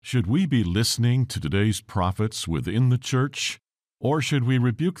Should we be listening to today's prophets within the church, or should we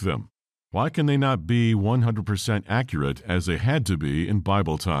rebuke them? Why can they not be 100% accurate as they had to be in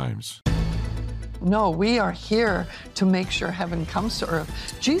Bible times? No, we are here to make sure heaven comes to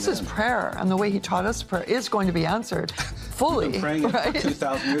earth. Jesus' prayer and the way he taught us prayer is going to be answered fully. We've been praying right? it for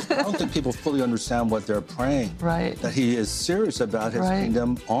 2,000 years. But I don't think people fully understand what they're praying. Right. That he is serious about his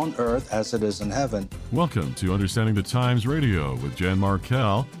kingdom on earth as it is in heaven. Welcome to Understanding the Times Radio with Jan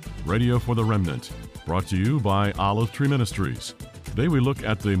Markell, Radio for the Remnant, brought to you by Olive Tree Ministries. Today we look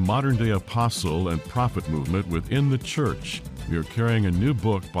at the modern-day apostle and prophet movement within the church. We are carrying a new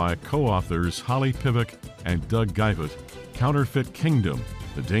book by co-authors Holly Pivec and Doug Geivett, Counterfeit Kingdom,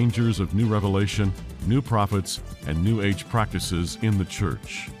 The Dangers of New Revelation, New Prophets, and New Age Practices in the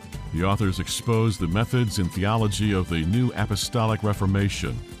Church. The authors expose the methods and theology of the New Apostolic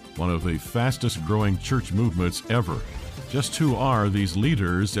Reformation, one of the fastest-growing church movements ever. Just who are these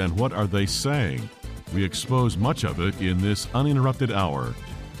leaders and what are they saying? We expose much of it in this uninterrupted hour.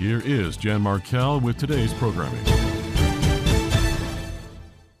 Here is Jan Markell with today's programming.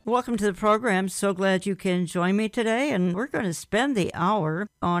 Welcome to the program. So glad you can join me today. And we're going to spend the hour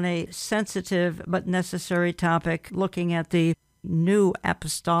on a sensitive but necessary topic, looking at the New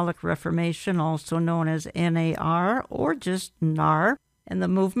Apostolic Reformation, also known as NAR or just NAR. And the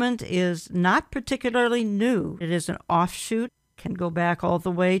movement is not particularly new. It is an offshoot, can go back all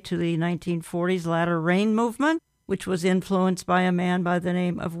the way to the 1940s Latter Rain movement, which was influenced by a man by the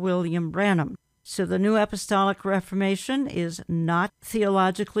name of William Branham. So the New Apostolic Reformation is not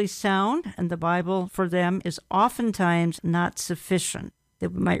theologically sound, and the Bible for them is oftentimes not sufficient. They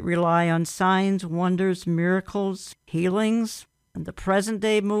might rely on signs, wonders, miracles, healings. And the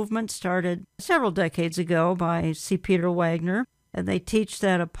present-day movement started several decades ago by C. Peter Wagner, and they teach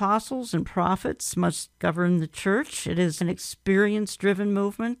that apostles and prophets must govern the church. It is an experience-driven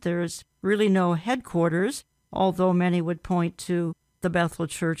movement. There is really no headquarters, although many would point to the Bethel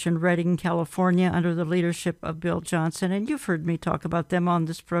Church in Redding, California, under the leadership of Bill Johnson, and you've heard me talk about them on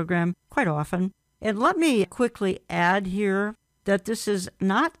this program quite often. And let me quickly add here that this is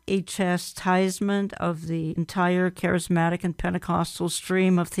not a chastisement of the entire charismatic and Pentecostal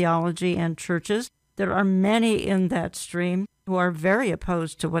stream of theology and churches. There are many in that stream who are very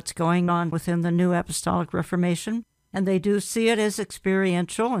opposed to what's going on within the New Apostolic Reformation, and they do see it as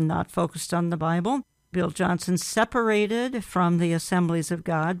experiential and not focused on the Bible. Bill Johnson separated from the Assemblies of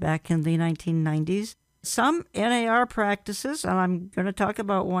God back in the 1990s. Some NAR practices, and I'm going to talk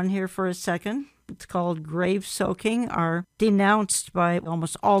about one here for a second, it's called grave soaking, are denounced by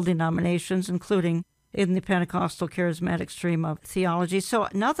almost all denominations, including in the Pentecostal charismatic stream of theology. So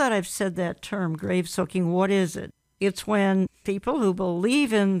now that I've said that term, grave soaking, what is it? It's when people who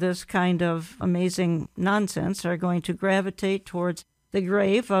believe in this kind of amazing nonsense are going to gravitate towards the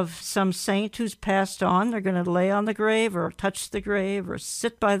grave of some saint who's passed on. They're going to lay on the grave or touch the grave or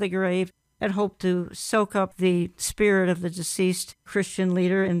sit by the grave and hope to soak up the spirit of the deceased Christian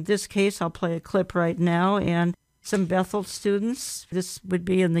leader. In this case, I'll play a clip right now, and some Bethel students, this would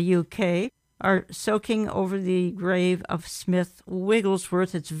be in the UK, are soaking over the grave of Smith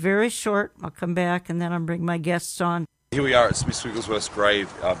Wigglesworth. It's very short. I'll come back and then I'll bring my guests on. Here we are at Smith Wigglesworth's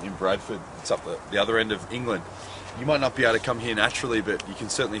grave in Bradford. It's up the other end of England. You might not be able to come here naturally, but you can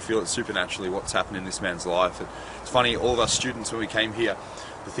certainly feel it supernaturally what's happened in this man's life. It's funny, all of us students, when we came here,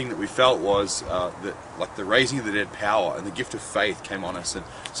 the thing that we felt was that, like, the raising of the dead power and the gift of faith came on us. And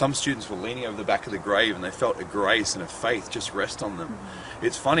some students were leaning over the back of the grave, and they felt a grace and a faith just rest on them. Mm-hmm.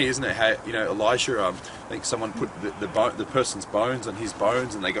 It's funny, isn't it? How, Elijah, I think someone put the person's bones on his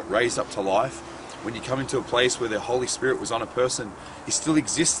bones, and they got raised up to life. When you come into a place where the Holy Spirit was on a person, he still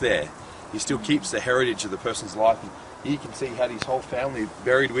exists there. He still keeps the heritage of the person's life. And here you can see he had his whole family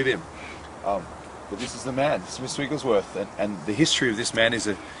buried with him. But this is the man, Smith Wigglesworth. And the history of this man is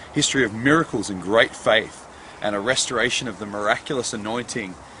a history of miracles and great faith and a restoration of the miraculous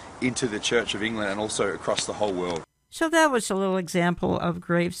anointing into the Church of England and also across the whole world. So that was a little example of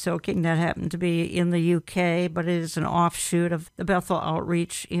grave soaking that happened to be in the UK, but it is an offshoot of the Bethel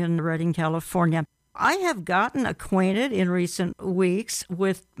Outreach in Redding, California. I have gotten acquainted in recent weeks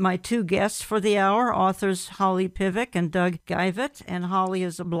with my two guests for the hour, authors Holly Pivec and Doug Geivett. And Holly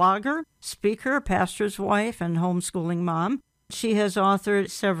is a blogger, speaker, pastor's wife, and homeschooling mom. She has authored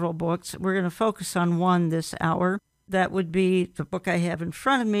several books. We're going to focus on one this hour. That would be the book I have in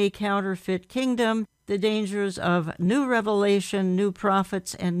front of me, Counterfeit Kingdom, The Dangers of New Revelation, New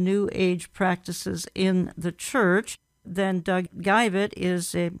Prophets, and New Age Practices in the Church. Then Doug Geivett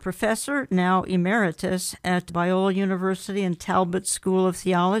is a professor, now emeritus, at Biola University and Talbot School of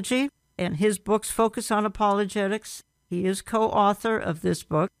Theology, and his books focus on apologetics. He is co-author of this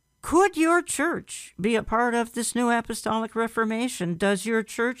book, Could your church be a part of this new apostolic reformation? Does your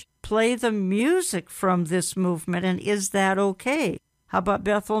church play the music from this movement, and is that okay? How about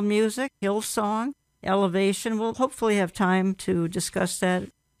Bethel music, Hillsong, Elevation? We'll hopefully have time to discuss that.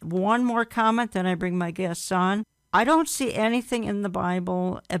 One more comment, then I bring my guests on. I don't see anything in the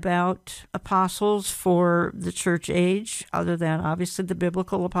Bible about apostles for the church age, other than obviously the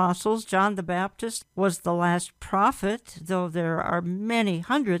biblical apostles. John the Baptist was the last prophet, though there are many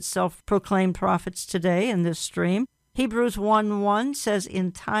hundred self-proclaimed prophets today in this stream. Hebrews 1:1 says,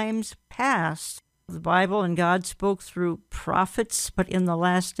 in times past, the Bible and God spoke through prophets, but in the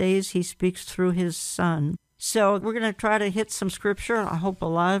last days he speaks through his Son. So we're going to try to hit some scripture. I hope a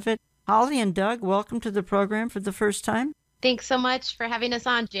lot of it. Holly and Doug, welcome to the program for the first time. Thanks so much for having us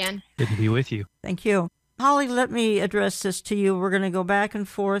on, Jan. Good to be with you. Thank you. Holly, let me address this to you. We're going to go back and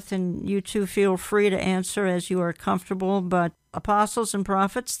forth, and you two feel free to answer as you are comfortable. But apostles and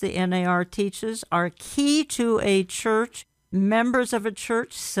prophets, the NAR teaches, are key to a church. Members of a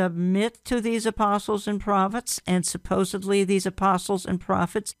church submit to these apostles and prophets, and supposedly these apostles and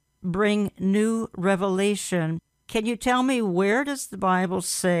prophets bring new revelation. Can you tell me, where does the Bible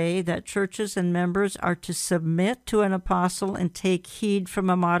say that churches and members are to submit to an apostle and take heed from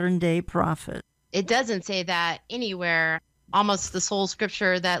a modern-day prophet? It doesn't say that anywhere. Almost the sole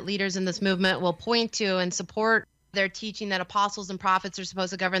scripture that leaders in this movement will point to and support their teaching that apostles and prophets are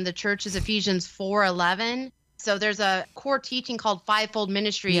supposed to govern the church is Ephesians 4:11. So there's a core teaching called fivefold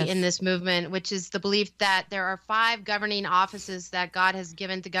ministry in this movement, which is the belief that there are 5 governing offices that God has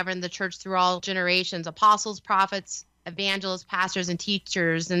given to govern the church through all generations: apostles, prophets, evangelists, pastors, and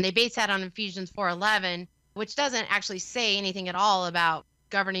teachers. And they base that on Ephesians 4:11, which doesn't actually say anything at all about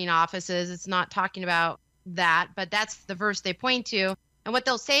governing offices. It's not talking about that, but that's the verse they point to. And what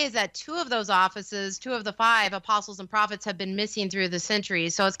they'll say is that 2 of those offices, 2 of the 5 apostles and prophets, have been missing through the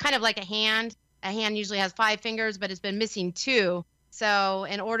centuries. So it's kind of like a hand. A hand usually has 5 fingers, but it's been missing 2. So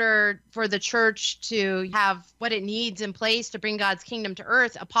in order for the church to have what it needs in place to bring God's kingdom to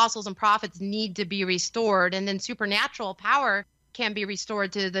earth, apostles and prophets need to be restored. And then supernatural power can be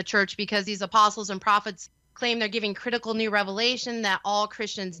restored to the church, because these apostles and prophets claim they're giving critical new revelation that all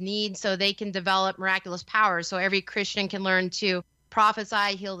Christians need so they can develop miraculous power. So every Christian can learn to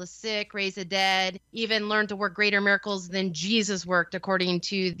prophesy, heal the sick, raise the dead, even learn to work greater miracles than Jesus worked, according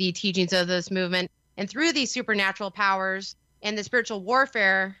to the teachings of this movement. And through these supernatural powers and the spiritual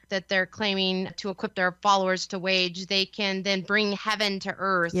warfare that they're claiming to equip their followers to wage, they can then bring heaven to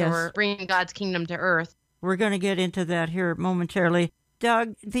earth, or bring God's kingdom to earth. We're going to get into that here momentarily.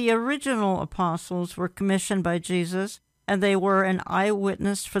 Doug, the original apostles were commissioned by Jesus, and they were an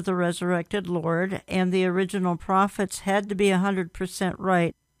eyewitness for the resurrected Lord, and the original prophets had to be 100%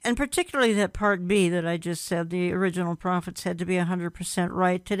 right. And particularly that part B that I just said, the original prophets had to be 100%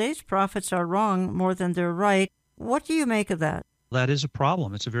 right. Today's prophets are wrong more than they're right. What do you make of that? That is a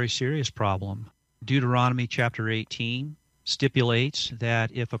problem. It's a very serious problem. Deuteronomy chapter 18 stipulates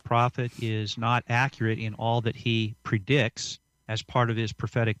that if a prophet is not accurate in all that he predicts as part of his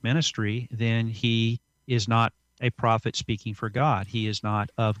prophetic ministry, then he is not a prophet speaking for God. He is not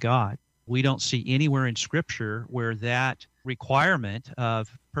of God. We don't see anywhere in Scripture where that requirement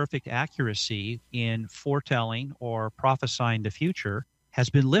of perfect accuracy in foretelling or prophesying the future has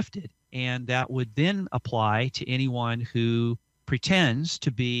been lifted. And that would then apply to anyone who pretends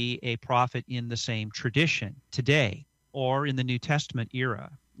to be a prophet in the same tradition today or in the New Testament era.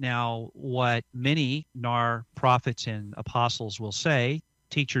 Now, what many NAR prophets and apostles will say,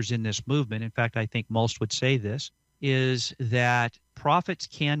 teachers in this movement, in fact, I think most would say this, is that prophets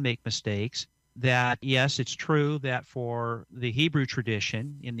can make mistakes, that, yes, it's true that for the Hebrew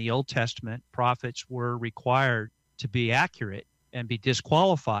tradition in the Old Testament, prophets were required to be accurate and be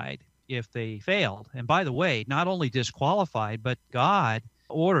disqualified if they failed. And by the way, not only disqualified, but God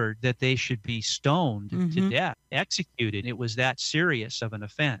ordered that they should be stoned to death, executed. It was that serious of an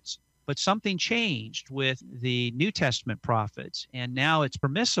offense. But something changed with the New Testament prophets, and now it's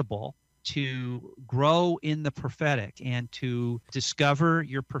permissible to grow in the prophetic and to discover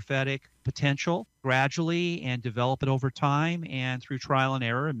your prophetic potential gradually and develop it over time and through trial and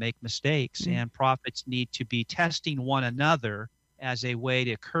error and make mistakes. And prophets need to be testing one another as a way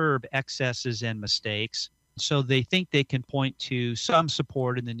to curb excesses and mistakes. So they think they can point to some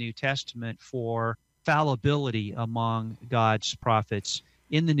support in the New Testament for fallibility among God's prophets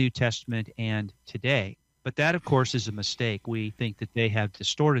in the New Testament and today. But that, of course, is a mistake. We think that they have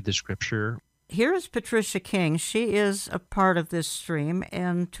distorted the Scripture. Here is Patricia King. She is a part of this stream,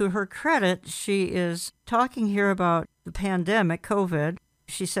 and to her credit, she is talking here about the pandemic, COVID.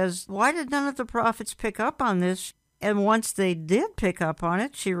 She says, why did none of the prophets pick up on this? And once they did pick up on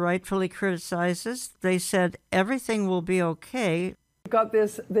it, she rightfully criticizes. They said everything will be okay. We've got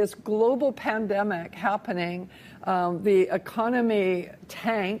this global pandemic happening. The economy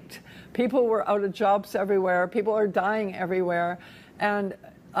tanked. People were out of jobs everywhere. People are dying everywhere. And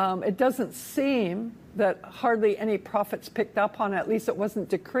it doesn't seem that hardly any prophets picked up on it. At least it wasn't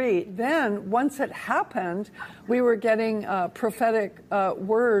decreed. Then, once it happened, we were getting prophetic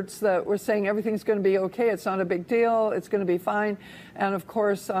words that were saying everything's going to be okay. It's not a big deal. It's going to be fine. And of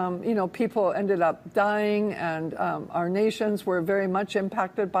course, people ended up dying, and our nations were very much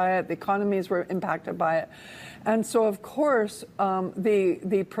impacted by it. The economies were impacted by it. And so, of course,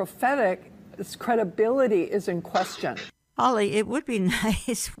 the prophetic credibility is in question. Holly, it would be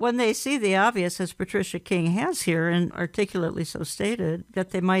nice when they see the obvious, as Patricia King has here and articulately so stated,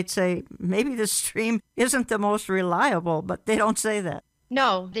 that they might say, maybe the stream isn't the most reliable, but they don't say that.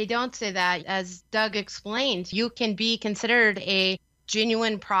 No, they don't say that. As Doug explained, you can be considered a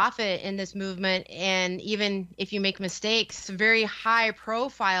genuine prophet in this movement, and even if you make mistakes, some very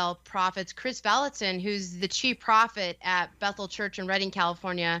high-profile prophets, Chris Vallotton, who's the chief prophet at Bethel Church in Redding,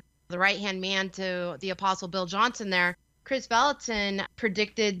 California, the right-hand man to the Apostle Bill Johnson there, Chris Vallotton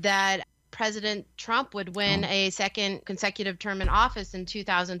predicted that President Trump would win a second consecutive term in office in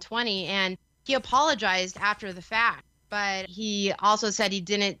 2020, and he apologized after the fact. But he also said he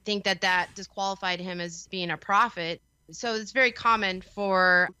didn't think that disqualified him as being a prophet. So it's very common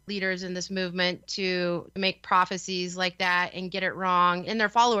for leaders in this movement to make prophecies like that and get it wrong, and their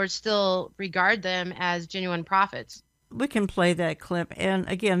followers still regard them as genuine prophets. We can play that clip. And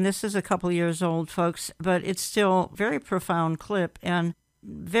again, this is a couple years old, folks, but it's still a very profound clip. And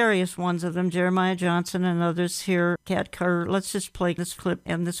various ones of them, Jeremiah Johnson and others here, Kat Kerr. Let's just play this clip,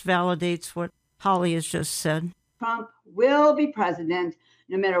 and this validates what Holly has just said. Trump will be president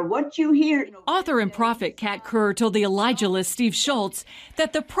no matter what you hear. Author and prophet Kat Kerr told the Elijah List Steve Schultz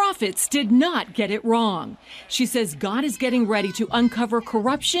that the prophets did not get it wrong. She says God is getting ready to uncover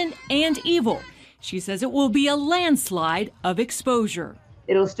corruption and evil. She says it will be a landslide of exposure.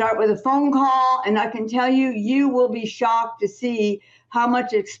 It'll start with a phone call, and I can tell you, you will be shocked to see how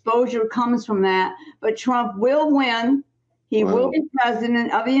much exposure comes from that. But Trump will win. He will be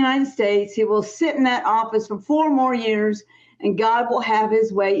president of the United States. He will sit in that office for 4 more years, and God will have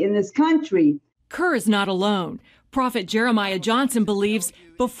his way in this country. Kerr is not alone. Prophet Jeremiah Johnson believes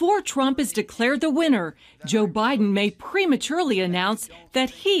before Trump is declared the winner, Joe Biden may prematurely announce that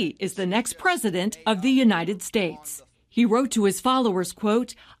he is the next president of the United States. He wrote to his followers,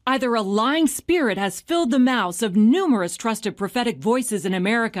 quote, "Either a lying spirit has filled the mouths of numerous trusted prophetic voices in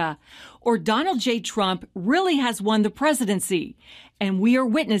America, or Donald J. Trump really has won the presidency, and we are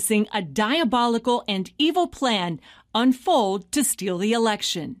witnessing a diabolical and evil plan unfold to steal the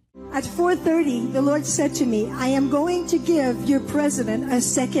election." At 4:30, the Lord said to me, "I am going to give your president a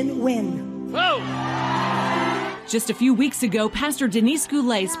second win." Whoa! Just a few weeks ago, Pastor Denise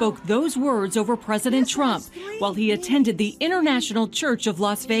Goulet spoke those words over President Trump while he attended the International Church of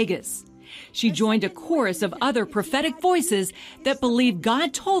Las Vegas. She joined a chorus of other prophetic voices that believe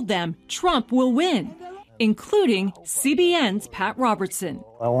God told them Trump will win, including CBN's Pat Robertson.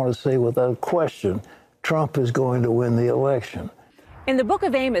 I want to say without question, Trump is going to win the election. In the book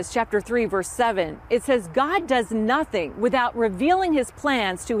of Amos, chapter 3, verse 7, it says, God does nothing without revealing his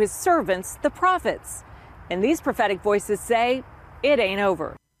plans to his servants, the prophets. And these prophetic voices say, it ain't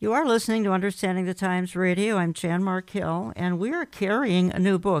over. You are listening to Understanding the Times Radio. I'm Jan Markell, and we are carrying a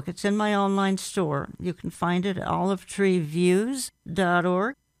new book. It's in my online store. You can find it at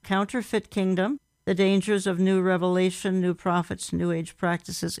olivetreeviews.org. Counterfeit Kingdom, The Dangers of New Revelation, New Prophets, New Age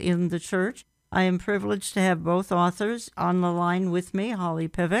Practices in the Church. I am privileged to have both authors on the line with me. Holly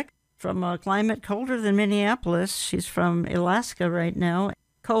Pivec, from a climate colder than Minneapolis. She's from Alaska right now.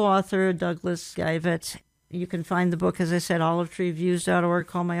 Co-author Douglas Guyvet. You can find the book, as I said, olivetreeviews.org.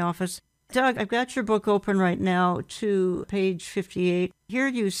 Call my office. Doug, I've got your book open right now to page 58. Here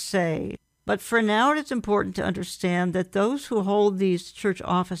you say, but for now it is important to understand that those who hold these church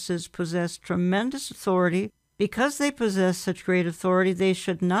offices possess tremendous authority. Because they possess such great authority, they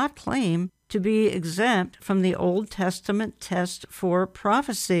should not claim to be exempt from the Old Testament test for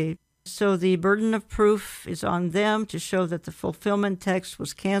prophecy. So the burden of proof is on them to show that the fulfillment text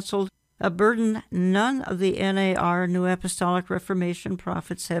was canceled, a burden none of the NAR, New Apostolic Reformation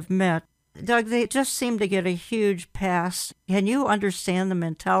prophets, have met. Doug, they just seem to get a huge pass. Can you understand the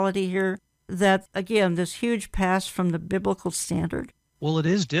mentality here that, again, this huge pass from the biblical standard? Well, it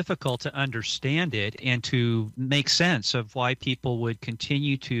is difficult to understand it and to make sense of why people would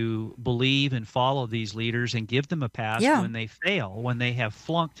continue to believe and follow these leaders and give them a pass when they fail, when they have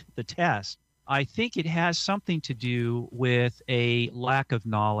flunked the test. I think it has something to do with a lack of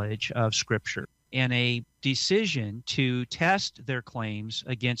knowledge of Scripture and a decision to test their claims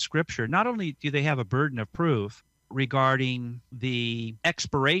against Scripture. Not only do they have a burden of proof regarding the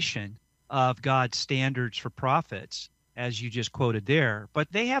expiration of God's standards for prophets, as you just quoted there, but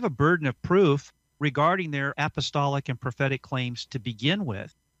they have a burden of proof regarding their apostolic and prophetic claims to begin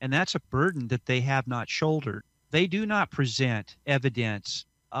with. And that's a burden that they have not shouldered. They do not present evidence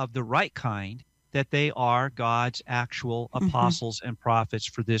of the right kind that they are God's actual apostles and prophets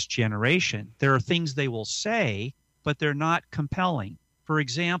for this generation. There are things they will say, but they're not compelling. For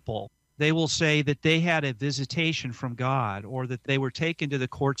example, they will say that they had a visitation from God, or that they were taken to the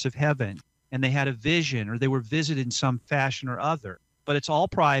courts of heaven and they had a vision, or they were visited in some fashion or other. But it's all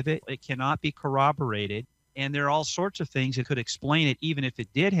private. It cannot be corroborated. And there are all sorts of things that could explain it, even if it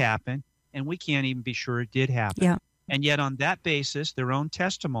did happen. And we can't even be sure it did happen. Yeah. And yet on that basis, their own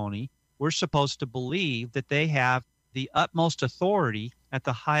testimony, we're supposed to believe that they have the utmost authority at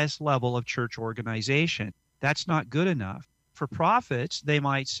the highest level of church organization. That's not good enough. For prophets, they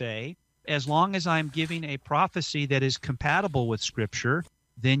might say, as long as I'm giving a prophecy that is compatible with Scripture,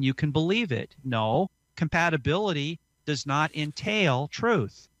 then you can believe it. No, compatibility does not entail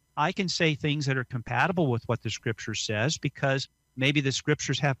truth. I can say things that are compatible with what the Scripture says because maybe the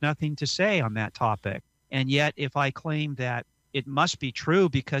Scriptures have nothing to say on that topic. And yet, if I claim that it must be true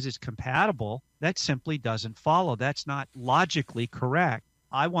because it's compatible, that simply doesn't follow. That's not logically correct.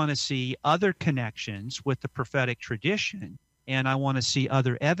 I want to see other connections with the prophetic tradition, and I want to see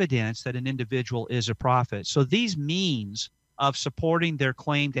other evidence that an individual is a prophet. So these means of supporting their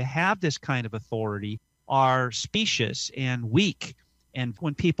claim to have this kind of authority are specious and weak. And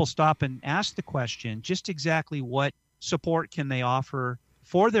when people stop and ask the question, just exactly what support can they offer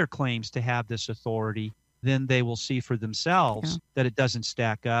for their claims to have this authority, then they will see for themselves that it doesn't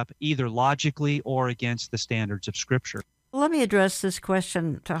stack up either logically or against the standards of Scripture. Let me address this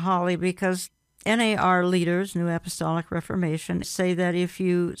question to Holly, because NAR leaders, New Apostolic Reformation, say that if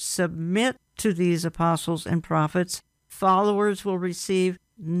you submit to these apostles and prophets, followers will receive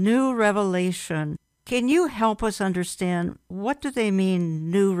new revelation. Can you help us understand, what do they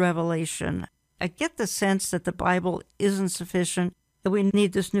mean, new revelation? I get the sense that the Bible isn't sufficient, that we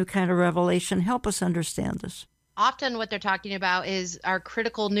need this new kind of revelation. Help us understand this. Often what they're talking about is our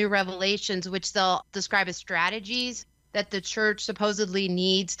critical new revelations, which they'll describe as strategies that the church supposedly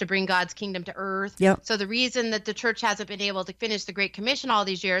needs to bring God's kingdom to earth. Yep. So the reason that the church hasn't been able to finish the Great Commission all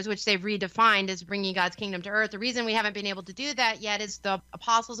these years, which they've redefined as bringing God's kingdom to earth, the reason we haven't been able to do that yet is the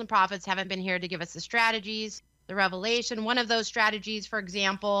apostles and prophets haven't been here to give us the strategies, the revelation. One of those strategies, for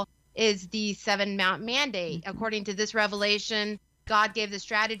example, is the 7-Mount Mandate. According to this revelation, God gave the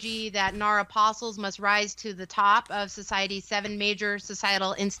strategy that NAR apostles must rise to the top of society's 7 major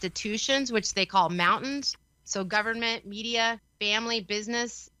societal institutions, which they call mountains. So government, media, family,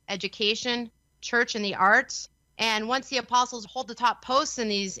 business, education, church, and the arts. And once the apostles hold the top posts in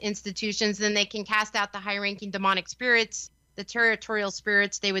these institutions, then they can cast out the high-ranking demonic spirits, the territorial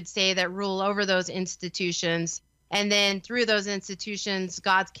spirits, they would say, that rule over those institutions. And then through those institutions,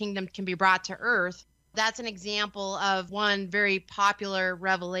 God's kingdom can be brought to earth. That's an example of one very popular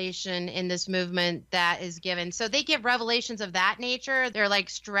revelation in this movement that is given. So they give revelations of that nature. They're like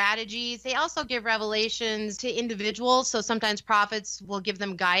strategies. They also give revelations to individuals. So sometimes prophets will give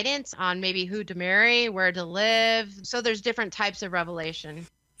them guidance on maybe who to marry, where to live. So there's different types of revelation.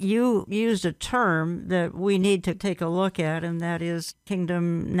 You used a term that we need to take a look at, and that is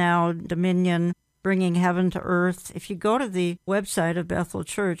kingdom now, dominion, bringing heaven to earth. If you go to the website of Bethel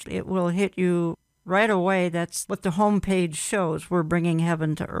Church, it will hit you right away. That's what the homepage shows. We're bringing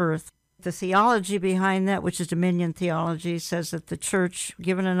heaven to earth. The theology behind that, which is dominion theology, says that the church,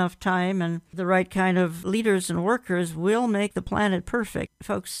 given enough time and the right kind of leaders and workers, will make the planet perfect.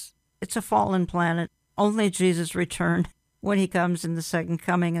 Folks, it's a fallen planet. Only Jesus returned. When he comes in the second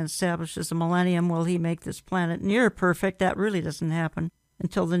coming and establishes the millennium, will he make this planet near perfect? That really doesn't happen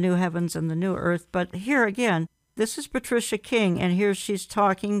until the new heavens and the new earth. But here again, this is Patricia King, and here she's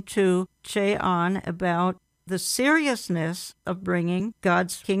talking to Che Ahn about the seriousness of bringing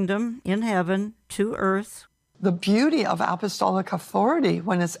God's kingdom in heaven to earth. The beauty of apostolic authority,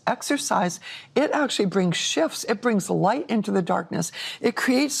 when it's exercised, it actually brings shifts. It brings light into the darkness. It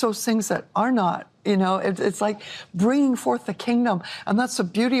creates those things that are not You know, it's like bringing forth the kingdom. And that's the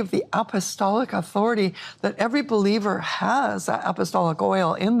beauty of the apostolic authority, that every believer has that apostolic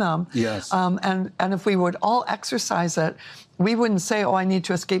oil in them. Yes. And if we would all exercise it, we wouldn't say, oh, I need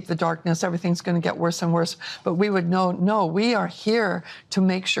to escape the darkness, everything's going to get worse and worse. But we would know, no, we are here to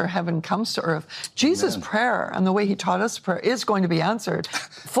make sure heaven comes to earth. Jesus' prayer and the way he taught us prayer is going to be answered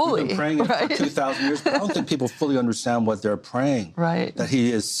fully. We've been praying it for 2,000 years, but I don't think people fully understand what they're praying. Right. That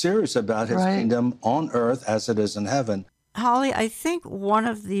he is serious about his kingdom on earth as it is in heaven. Holly, I think one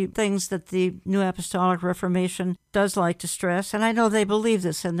of the things that the New Apostolic Reformation does like to stress, and I know they believe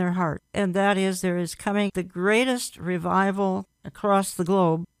this in their heart, and that is there is coming the greatest revival across the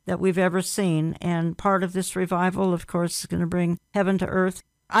globe that we've ever seen. And part of this revival, of course, is going to bring heaven to earth.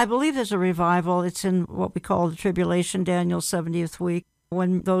 I believe there's a revival. It's in what we call the tribulation, Daniel's 70th week,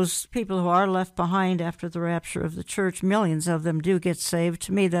 when those people who are left behind after the rapture of the church, millions of them do get saved.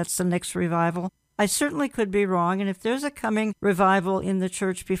 To me, that's the next revival. I certainly could be wrong, and if there's a coming revival in the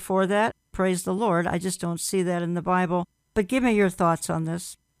church before that, praise the Lord. I just don't see that in the Bible. But give me your thoughts on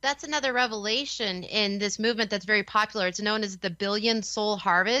this. That's another revelation in this movement that's very popular. It's known as the Billion Soul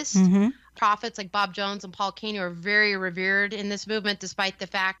Harvest. Prophets like Bob Jones and Paul Cain are very revered in this movement, despite the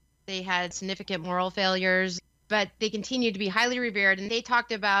fact they had significant moral failures. But they continue to be highly revered, and they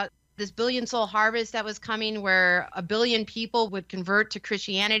talked about this billion soul harvest that was coming, where 1 billion people would convert to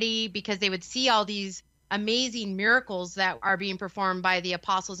Christianity because they would see all these amazing miracles that are being performed by the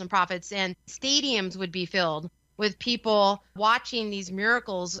apostles and prophets, and stadiums would be filled with people watching these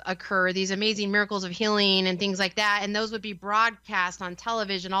miracles occur, these amazing miracles of healing and things like that. And those would be broadcast on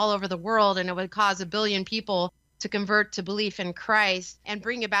television all over the world, and it would cause 1 billion people to convert to belief in Christ and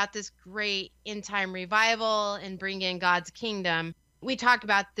bring about this great end time revival and bring in God's kingdom. We talk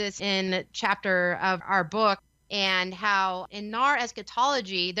about this in a chapter of our book, and how in our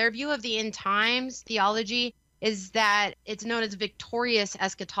eschatology, their view of the end times theology is that it's known as victorious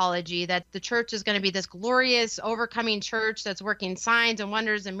eschatology, that the church is going to be this glorious, overcoming church that's working signs and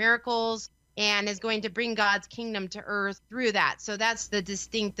wonders and miracles and is going to bring God's kingdom to earth through that. So that's the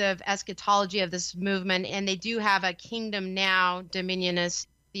distinctive eschatology of this movement. And they do have a kingdom now dominionist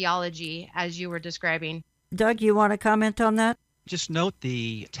theology, as you were describing. Doug, you want to comment on that? Just note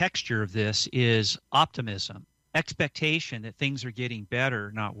the texture of this is optimism, expectation that things are getting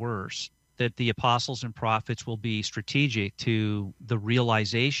better, not worse, that the apostles and prophets will be strategic to the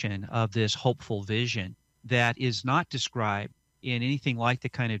realization of this hopeful vision that is not described in anything like the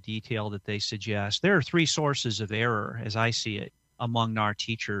kind of detail that they suggest. There are 3 sources of error, as I see it, among our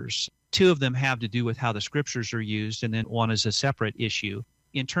teachers. 2 of them have to do with how the scriptures are used, and then one is a separate issue.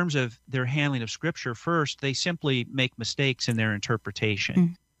 In terms of their handling of Scripture, first, they simply make mistakes in their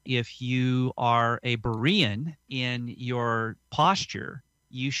interpretation. If you are a Berean in your posture,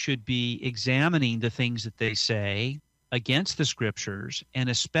 you should be examining the things that they say against the Scriptures, and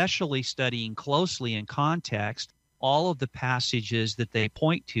especially studying closely in context all of the passages that they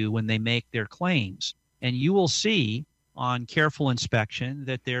point to when they make their claims. And you will see on careful inspection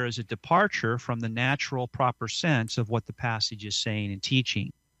that there is a departure from the natural, proper sense of what the passage is saying and teaching.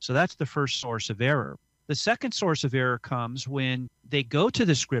 So that's the first source of error. The second source of error comes when they go to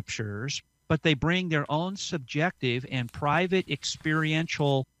the scriptures, but they bring their own subjective and private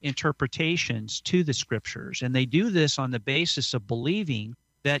experiential interpretations to the scriptures. And they do this on the basis of believing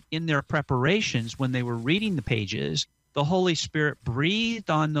that in their preparations, when they were reading the pages, the Holy Spirit breathed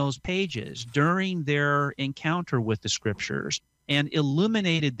on those pages during their encounter with the scriptures and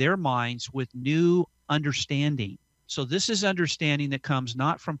illuminated their minds with new understanding. So this is understanding that comes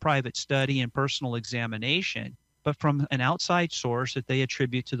not from private study and personal examination, but from an outside source that they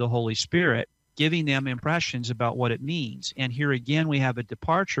attribute to the Holy Spirit, giving them impressions about what it means. And here again, we have a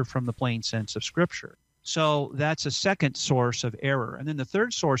departure from the plain sense of Scripture. So that's a second source of error. And then the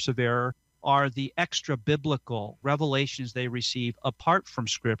third source of error are the extra-biblical revelations they receive apart from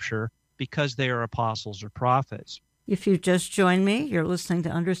Scripture because they are apostles or prophets. If you just joined me, you're listening to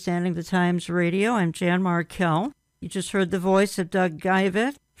Understanding the Times Radio. I'm Jan Markell. You just heard the voice of Doug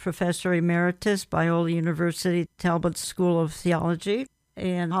Geivett, Professor Emeritus, Biola University, Talbot School of Theology.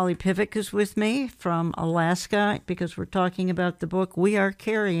 And Holly Pivec is with me from Alaska because we're talking about the book We Are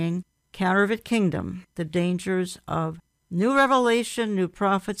Carrying, Counterfeit Kingdom, The Dangers of New Revelation, New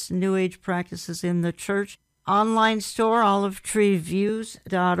Prophets, New Age Practices in the Church. Online store,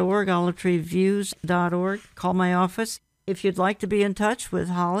 olivetreeviews.org, olivetreeviews.org. Call my office. If you'd like to be in touch with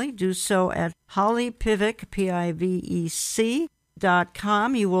Holly, do so at hollypivec,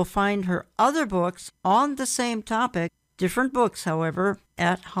 Pivec.com. You will find her other books on the same topic, different books, however,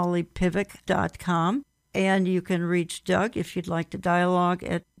 at hollypivec.com. And you can reach Doug if you'd like to dialogue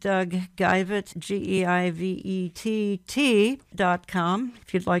at Doug Geivett, GEIVETT.com,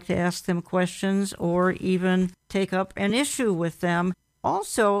 if you'd like to ask them questions or even take up an issue with them.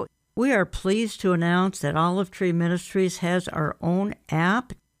 Also, we are pleased to announce that Olive Tree Ministries has our own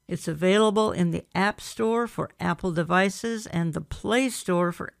app. It's available in the App Store for Apple devices and the Play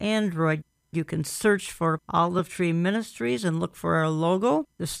Store for Android. You can search for Olive Tree Ministries and look for our logo,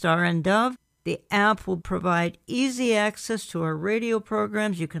 the Star and Dove. The app will provide easy access to our radio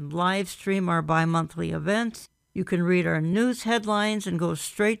programs. You can live stream our bi-monthly events. You can read our news headlines and go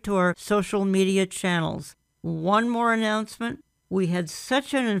straight to our social media channels. One more announcement. We had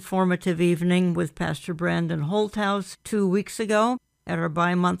such an informative evening with Pastor Brandon Holthouse 2 weeks ago at our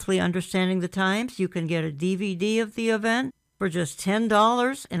bi-monthly Understanding the Times. You can get a DVD of the event for just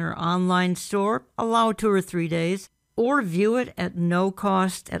 $10 in our online store, allowed 2 or 3 days. Or view it at no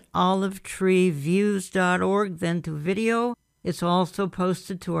cost at olivetreeviews.org, then to video. It's also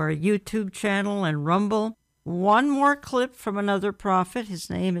posted to our YouTube channel and Rumble. One more clip from another prophet. His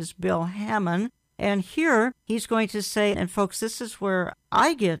name is Bill Hamon. And here he's going to say, and folks, this is where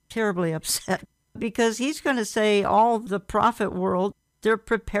I get terribly upset, because he's going to say all the prophet world, they're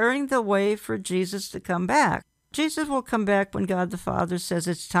preparing the way for Jesus to come back. Jesus will come back when God the Father says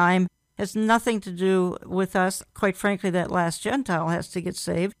it's time. Has nothing to do with us. Quite frankly, that last Gentile has to get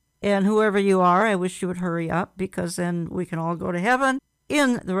saved. And whoever you are, I wish you would hurry up, because then we can all go to heaven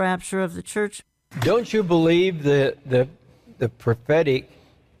in the rapture of the church. Don't you believe that the prophetic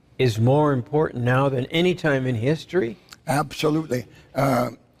is more important now than any time in history? Absolutely.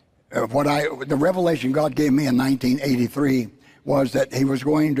 The revelation God gave me in 1983 was that he was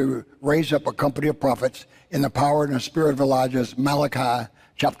going to raise up a company of prophets in the power and the spirit of Elijah. Malachi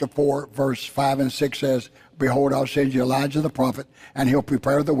Chapter 4, verse 5 and 6 says, "Behold, I'll send you Elijah the prophet, and he'll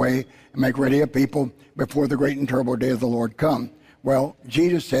prepare the way and make ready a people before the great and terrible day of the Lord come." Well,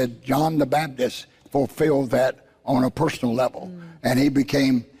 Jesus said John the Baptist fulfilled that on a personal level, and he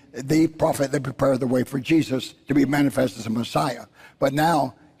became the prophet that prepared the way for Jesus to be manifest as a Messiah. But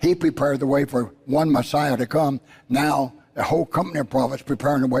now he prepared the way for one Messiah to come. Now the whole company of prophets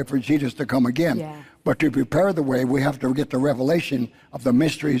preparing the way for Jesus to come again. Yeah. But to prepare the way, we have to get the revelation of the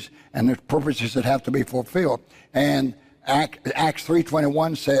mysteries and the purposes that have to be fulfilled. And Acts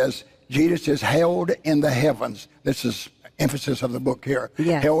 3:21 says, Jesus is held in the heavens. This is emphasis of the book here.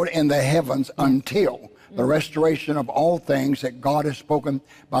 Yes. Held in the heavens until the restoration of all things that God has spoken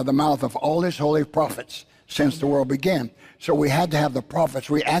by the mouth of all his holy prophets since the world began. So we had to have the prophets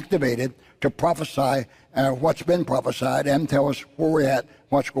reactivated to prophesy what's been prophesied and tell us where we're at,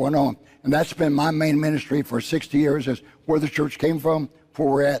 what's going on. And that's been my main ministry for 60 years, is where the church came from, where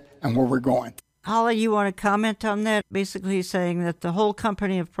we're at, and where we're going. Holly, you want to comment on that? Basically saying that the whole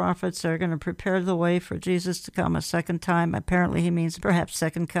company of prophets are going to prepare the way for Jesus to come a second time. Apparently he means perhaps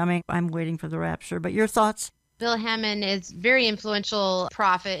second coming. I'm waiting for the rapture. But your thoughts? Bill Hamon is very influential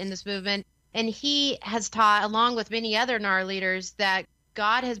prophet in this movement, and he has taught, along with many other NAR leaders, that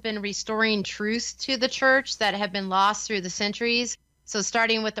God has been restoring truths to the church that have been lost through the centuries. So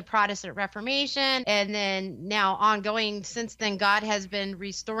starting with the Protestant Reformation, and then now ongoing since then, God has been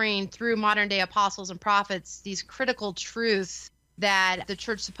restoring through modern day apostles and prophets these critical truths that the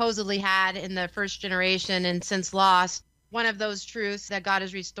church supposedly had in the first generation and since lost. One of those truths that God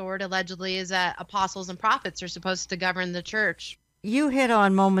has restored allegedly is that apostles and prophets are supposed to govern the church. You hit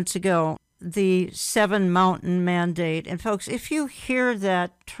on moments ago the Seven Mountain Mandate. And folks, if you hear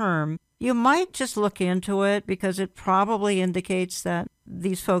that term, you might just look into it, because it probably indicates that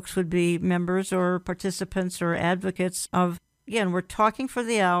these folks would be members or participants or advocates of, again, we're talking for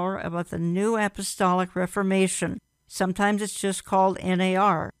the hour about the New Apostolic Reformation. Sometimes it's just called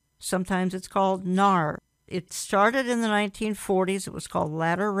NAR. Sometimes it's called NAR. It started in the 1940s. It was called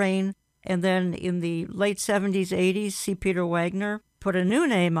Latter Rain. And then in the late 70s, 80s, C. Peter Wagner put a new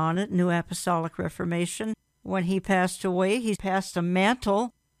name on it, New Apostolic Reformation. When he passed away, he passed a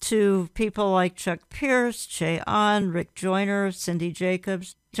mantle to people like Chuck Pierce, Che Ahn, Rick Joyner, Cindy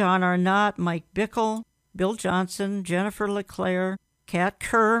Jacobs, John Arnott, Mike Bickle, Bill Johnson, Jennifer LeClaire, Kat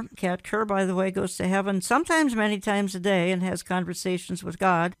Kerr. Kat Kerr, by the way, goes to heaven sometimes many times a day and has conversations with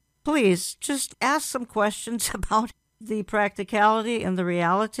God. Please just ask some questions about the practicality and the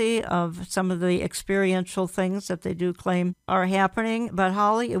reality of some of the experiential things that they do claim are happening. But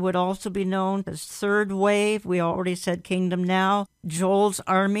Holly, it would also be known as Third Wave. We already said Kingdom Now, Joel's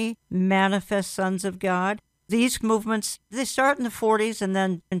Army, Manifest Sons of God. These movements, they start in the 40s and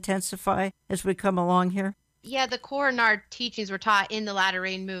then intensify as we come along here. Yeah, the core NAR teachings were taught in the Latter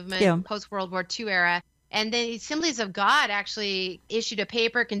Rain movement, post-World War II era. And the Assemblies of God actually issued a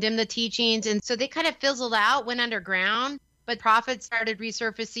paper, condemned the teachings. And so they kind of fizzled out, went underground. But prophets started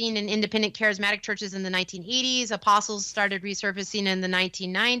resurfacing in independent charismatic churches in the 1980s. Apostles started resurfacing in the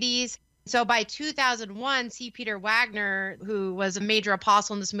 1990s. So by 2001, C. Peter Wagner, who was a major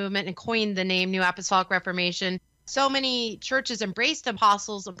apostle in this movement and coined the name New Apostolic Reformation, so many churches embraced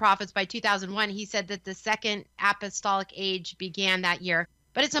apostles and prophets by 2001. He said that the second apostolic age began that year.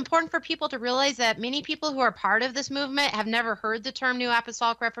 But it's important for people to realize that many people who are part of this movement have never heard the term New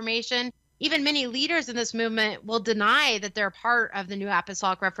Apostolic Reformation. Even many leaders in this movement will deny that they're part of the New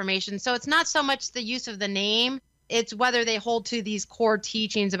Apostolic Reformation. So it's not so much the use of the name, it's whether they hold to these core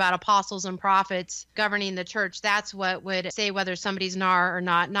teachings about apostles and prophets governing the church. That's what would say whether somebody's NAR or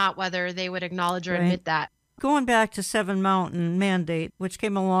not whether they would acknowledge or admit that. Going back to Seven Mountain Mandate, which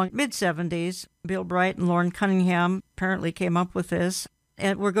came along mid-70s, Bill Bright and Lauren Cunningham apparently came up with this.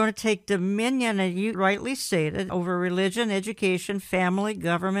 And we're going to take dominion, and you rightly stated, over religion, education, family,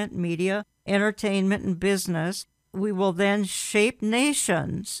 government, media, entertainment, and business. We will then shape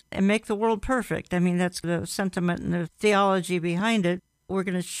nations and make the world perfect. I mean, that's the sentiment and the theology behind it. We're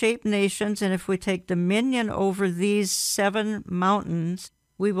going to shape nations, and if we take dominion over these 7 mountains,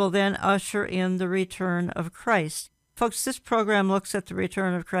 we will then usher in the return of Christ. Folks, this program looks at the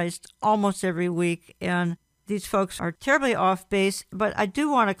return of Christ almost every week, and these folks are terribly off base, but I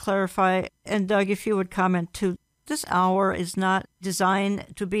do want to clarify, and Doug, if you would comment too, this hour is not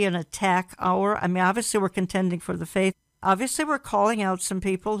designed to be an attack hour. I mean, obviously we're contending for the faith. Obviously we're calling out some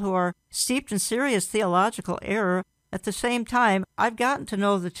people who are steeped in serious theological error. At the same time, I've gotten to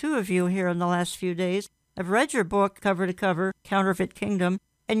know the two of you here in the last few days. I've read your book cover to cover, Counterfeit Kingdom,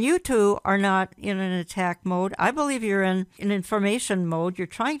 and you two are not in an attack mode. I believe you're in an information mode. You're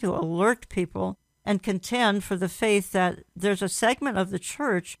trying to alert people and contend for the faith that there's a segment of the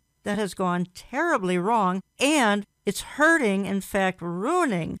church that has gone terribly wrong, and it's hurting, in fact,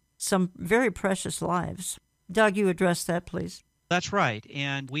 ruining some very precious lives. Doug, you address that, please. That's right,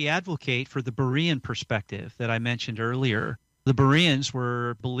 and we advocate for the Berean perspective that I mentioned earlier. The Bereans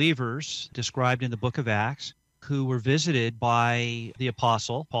were believers described in the book of Acts who were visited by the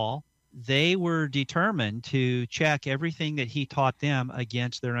apostle, Paul. They were determined to check everything that he taught them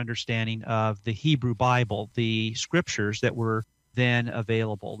against their understanding of the Hebrew Bible, the scriptures that were then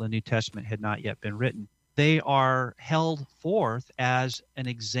available. The New Testament had not yet been written. They are held forth as an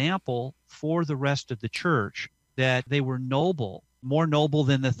example for the rest of the church, that they were noble, more noble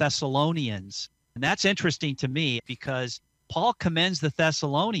than the Thessalonians. And that's interesting to me because Paul commends the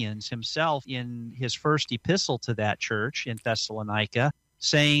Thessalonians himself in his first epistle to that church in Thessalonica,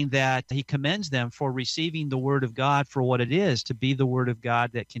 saying that he commends them for receiving the Word of God for what it is, to be the Word of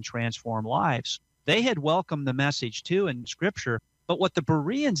God that can transform lives. They had welcomed the message too in Scripture, but what the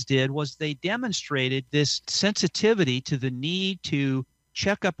Bereans did was they demonstrated this sensitivity to the need to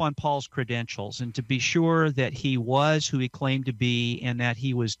check up on Paul's credentials and to be sure that he was who he claimed to be and that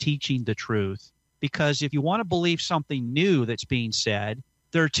he was teaching the truth. Because if you want to believe something new that's being said,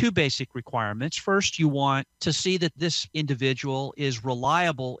 there are 2 basic requirements. First, you want to see that this individual is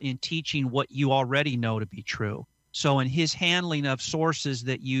reliable in teaching what you already know to be true. So in his handling of sources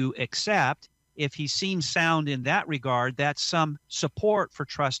that you accept, if he seems sound in that regard, that's some support for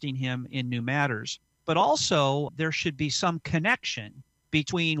trusting him in new matters. But also, there should be some connection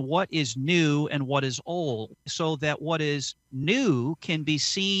between what is new and what is old, so that what is new can be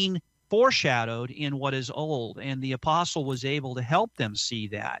seen foreshadowed in what is old. And the apostle was able to help them see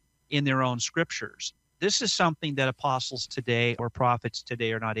that in their own scriptures. This is something that apostles today or prophets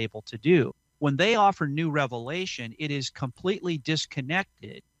today are not able to do. When they offer new revelation, it is completely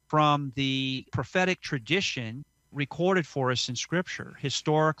disconnected from the prophetic tradition recorded for us in Scripture,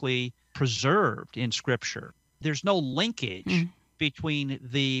 historically preserved in Scripture. There's no linkage between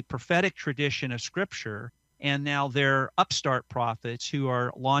the prophetic tradition of Scripture and now their upstart prophets who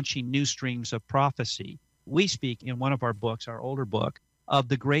are launching new streams of prophecy. We speak in one of our books, our older book, of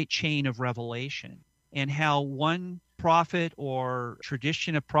the great chain of revelation and how one prophet or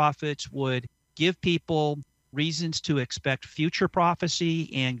tradition of prophets would give people reasons to expect future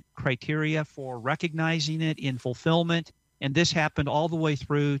prophecy and criteria for recognizing it in fulfillment. And this happened all the way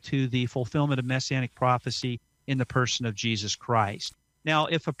through to the fulfillment of messianic prophecy in the person of Jesus Christ. Now,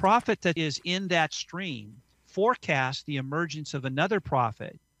 if a prophet that is in that stream forecasts the emergence of another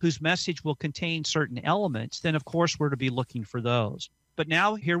prophet whose message will contain certain elements, then of course we're to be looking for those. But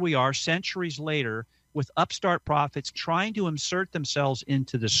now here we are centuries later with upstart prophets trying to insert themselves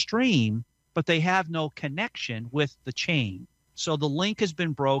into the stream, but they have no connection with the chain. So the link has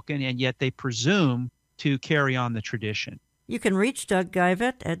been broken, and yet they presume to carry on the tradition. You can reach Doug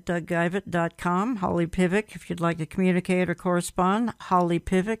Geivett at DougGeivett.com. Holly Pivec, if you'd like to communicate or correspond, Holly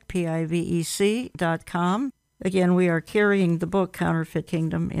Pivec, PIVEC.com. Again, we are carrying the book Counterfeit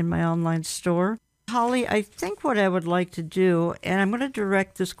Kingdom in my online store. Holly, I think what I would like to do, and I'm going to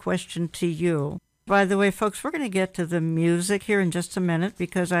direct this question to you. By the way, folks, we're going to get to the music here in just a minute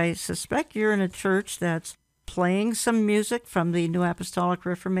because I suspect you're in a church that's playing some music from the New Apostolic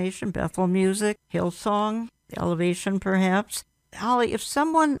Reformation, Bethel music, Hillsong, Elevation perhaps. Holly, if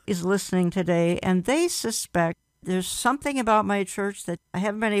someone is listening today and they suspect there's something about my church that I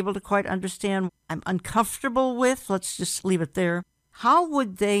haven't been able to quite understand, I'm uncomfortable with, let's just leave it there, how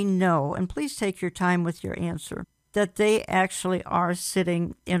would they know, and please take your time with your answer, that they actually are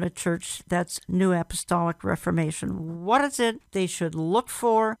sitting in a church that's New Apostolic Reformation? What is it they should look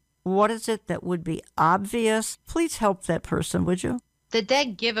for? What is it that would be obvious? Please help that person, would you? The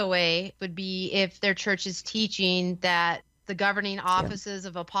dead giveaway would be if their church is teaching that the governing offices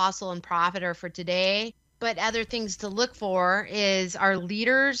of apostle and prophet are for today. But other things to look for is, are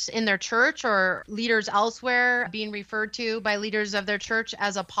leaders in their church or leaders elsewhere being referred to by leaders of their church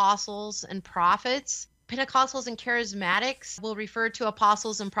as apostles and prophets? Pentecostals and charismatics will refer to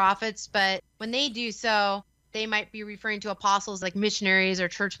apostles and prophets, but when they do so, they might be referring to apostles like missionaries or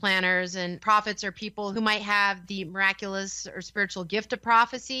church planners, and prophets are people who might have the miraculous or spiritual gift of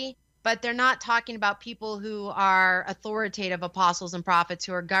prophecy, but they're not talking about people who are authoritative apostles and prophets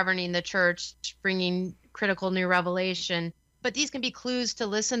who are governing the church, bringing critical new revelation. But these can be clues to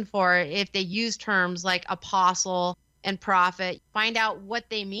listen for if they use terms like apostle and prophet. Find out what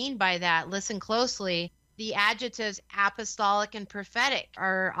they mean by that. Listen closely. The adjectives apostolic and prophetic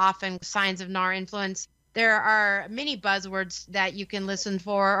are often signs of NAR influence. There are many buzzwords that you can listen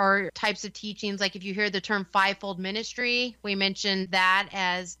for, or types of teachings. Like if you hear the term fivefold ministry, we mentioned that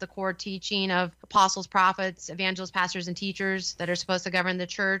as the core teaching of apostles, prophets, evangelists, pastors, and teachers that are supposed to govern the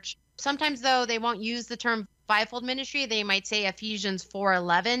church. Sometimes, though, they won't use the term fivefold ministry. They might say Ephesians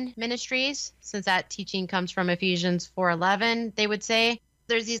 4:11 ministries, since that teaching comes from Ephesians 4:11, they would say.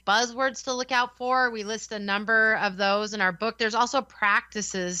 There's these buzzwords to look out for. We list a number of those in our book. There's also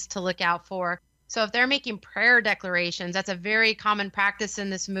practices to look out for. So if they're making prayer declarations, that's a very common practice in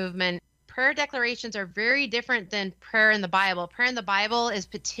this movement. Prayer declarations are very different than prayer in the Bible. Prayer in the Bible is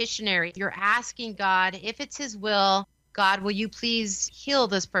petitionary. You're asking God, if it's his will, God, will you please heal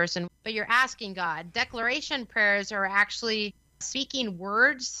this person? But you're asking God. Declaration prayers are actually speaking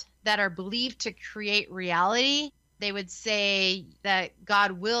words that are believed to create reality. They would say that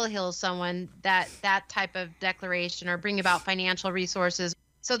God will heal someone, that type of declaration, or bring about financial resources.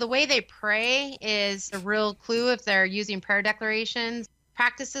 So the way they pray is a real clue if they're using prayer declarations.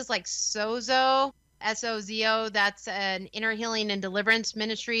 Practices like Sozo, S-O-Z-O, that's an inner healing and deliverance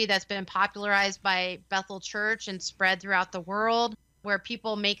ministry that's been popularized by Bethel Church and spread throughout the world, where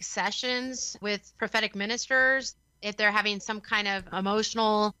people make sessions with prophetic ministers. If they're having some kind of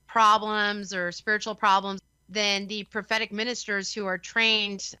emotional problems or spiritual problems, then the prophetic ministers who are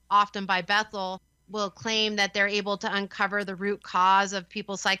trained often by Bethel will claim that they're able to uncover the root cause of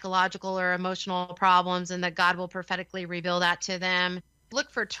people's psychological or emotional problems, and that God will prophetically reveal that to them. Look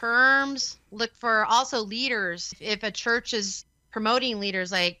for terms, look for also leaders. If a church is promoting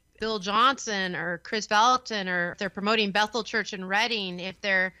leaders like Bill Johnson or Chris Vallotton, or if they're promoting Bethel Church in Redding, if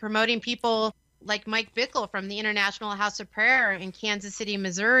they're promoting people like Mike Bickle from the International House of Prayer in Kansas City,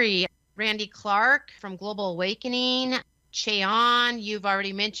 Missouri, Randy Clark from Global Awakening, Cheon, you've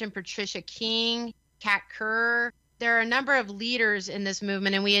already mentioned Patricia King, Kat Kerr. There are a number of leaders in this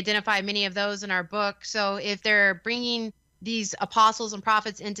movement, and we identify many of those in our book. So if they're bringing these apostles and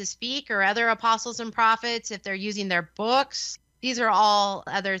prophets in to speak, or other apostles and prophets, if they're using their books, these are all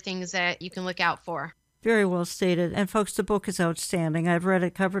other things that you can look out for. Very well stated. And folks, the book is outstanding. I've read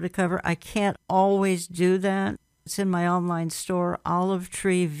it cover to cover. I can't always do that. It's in my online store,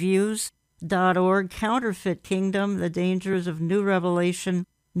 olivetreeviews.org. Counterfeit Kingdom, The Dangers of New Revelation,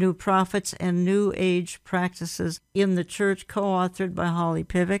 New Prophets, and New Age Practices in the Church, co-authored by Holly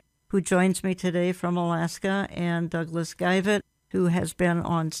Pivec, who joins me today from Alaska, and Douglas Geivett, who has been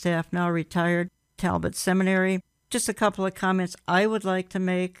on staff, now retired, Talbot Seminary. Just a couple of comments I would like to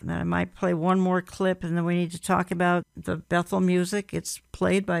make. I might play one more clip, and then we need to talk about the Bethel music. It's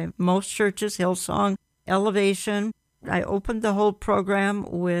played by most churches, Hillsong, Elevation. I opened the whole program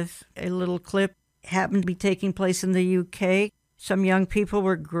with a little clip. It happened to be taking place in the UK. Some young people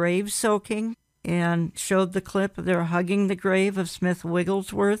were grave soaking and showed the clip. They're hugging the grave of Smith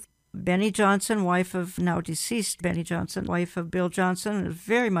Wigglesworth. Benny Johnson, wife of now deceased Benny Johnson, wife of Bill Johnson, is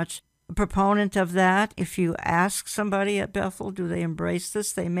very much a proponent of that. If you ask somebody at Bethel, do they embrace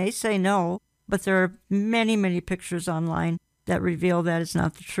this? They may say no, but there are many, many pictures online that reveal that is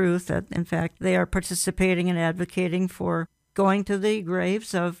not the truth, that in fact they are participating and advocating for going to the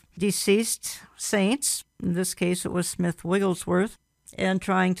graves of deceased saints. In this case, it was Smith Wigglesworth, and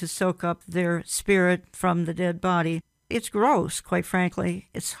trying to soak up their spirit from the dead body. It's gross, quite frankly.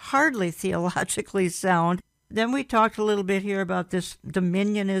 It's hardly theologically sound. Then we talked a little bit here about this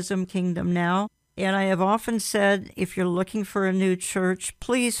dominionism kingdom now. And I have often said, if you're looking for a new church,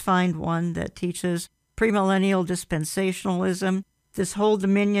 please find one that teaches premillennial dispensationalism. This whole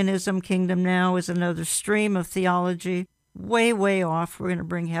dominionism kingdom now is another stream of theology, way, way off. We're going to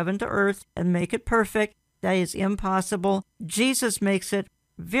bring heaven to earth and make it perfect. That is impossible. Jesus makes it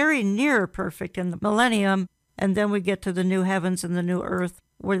very near perfect in the millennium, and then we get to the new heavens and the new earth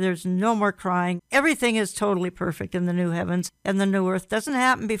where there's no more crying. Everything is totally perfect in the new heavens and the new earth. Doesn't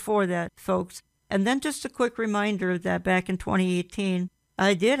happen before that, folks. And then just a quick reminder that back in 2018,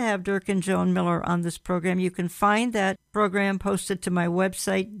 I did have Dirk and Joan Miller on this program. You can find that program posted to my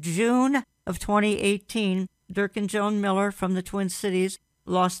website, June of 2018. Dirk and Joan Miller from the Twin Cities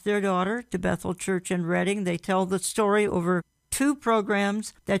lost their daughter to Bethel Church in Redding. They tell the story over 2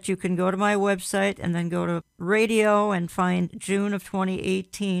 programs that you can go to my website and then go to radio and find June of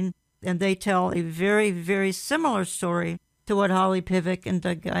 2018. And they tell a very, very similar story to what Holly Pivec and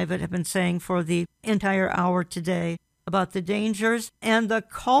Doug Geivett have been saying for the entire hour today about the dangers and the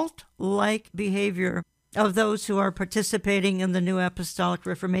cult-like behavior of those who are participating in the New Apostolic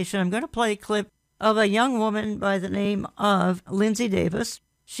Reformation. I'm going to play a clip of a young woman by the name of Lindsay Davis.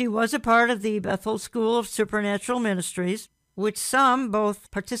 She was a part of the Bethel School of Supernatural Ministries, which some,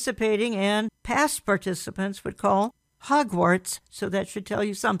 both participating and past participants, would call Hogwarts, so that should tell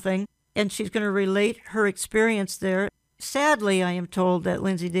you something. And she's going to relate her experience there. Sadly, I am told that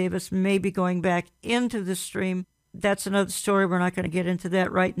Lindsay Davis may be going back into the stream. That's another story. We're not going to get into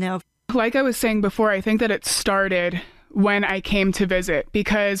that right now. Like I was saying before, I think that it started when I came to visit,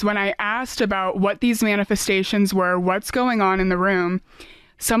 because when I asked about what these manifestations were, what's going on in the room,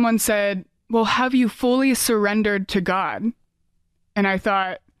 someone said, well, have you fully surrendered to God? And I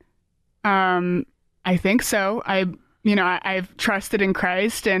thought, I think so. I've trusted in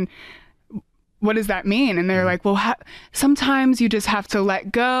Christ, and what does that mean? And they're like, well, sometimes you just have to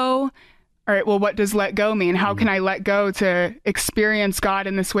let go. All right, well, what does let go mean? How can I let go to experience God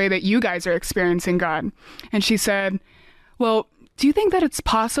in this way that you guys are experiencing God? And she said, well, do you think that it's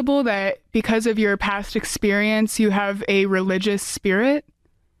possible that because of your past experience, you have a religious spirit?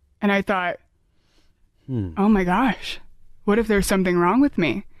 And I thought, oh my gosh, what if there's something wrong with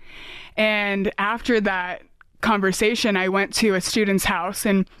me? And after that conversation, I went to a student's house,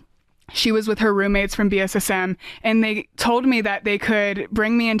 and she was with her roommates from BSSM, and they told me that they could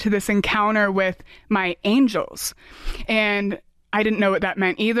bring me into this encounter with my angels. And I didn't know what that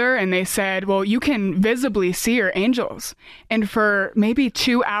meant either. And they said, well, you can visibly see your angels. And for maybe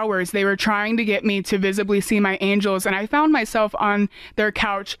 2 hours, they were trying to get me to visibly see my angels. And I found myself on their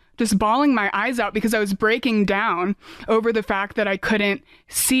couch just bawling my eyes out because I was breaking down over the fact that I couldn't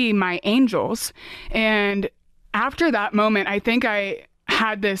see my angels. And after that moment, I think I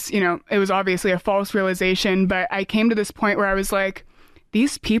had this, it was obviously a false realization, but I came to this point where I was like,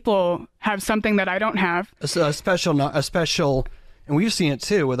 these people have something that I don't have. A special, and we've seen it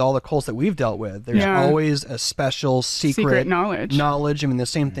too with all the cults that we've dealt with. There's always a special secret knowledge. I mean, the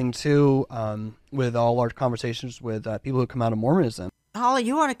same thing too with all our conversations with people who come out of Mormonism. Holly,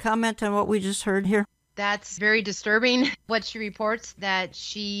 you want to comment on what we just heard here? That's very disturbing what she reports that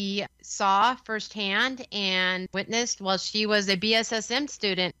she saw firsthand and witnessed while she was a BSSM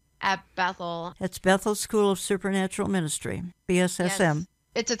student at Bethel. It's Bethel School of Supernatural Ministry, BSSM. Yes.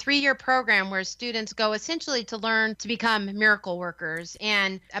 It's a 3-year program where students go essentially to learn to become miracle workers.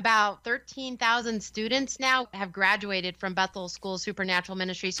 And about 13,000 students now have graduated from Bethel School of Supernatural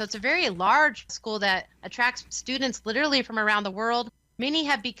Ministry. So it's a very large school that attracts students literally from around the world. Many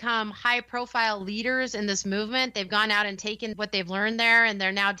have become high-profile leaders in this movement. They've gone out and taken what they've learned there, and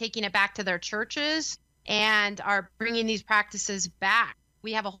they're now taking it back to their churches and are bringing these practices back.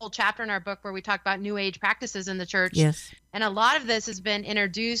 We have a whole chapter in our book where we talk about New Age practices in the church. Yes. And a lot of this has been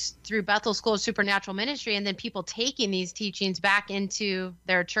introduced through Bethel School of Supernatural Ministry, and then people taking these teachings back into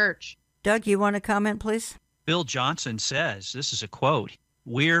their church. Doug, you want to comment, please? Bill Johnson says, this is a quote,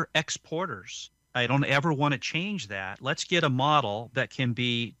 "We're exporters. I don't ever want to change that. Let's get a model that can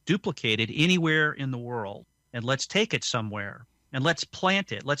be duplicated anywhere in the world, and let's take it somewhere, and let's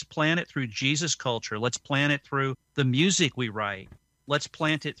plant it. Let's plant it through Jesus culture. Let's plant it through the music we write. Let's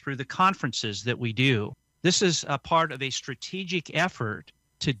plant it through the conferences that we do." This is a part of a strategic effort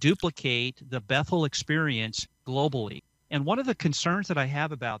to duplicate the Bethel experience globally. And one of the concerns that I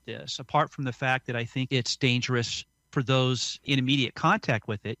have about this, apart from the fact that I think it's dangerous for those in immediate contact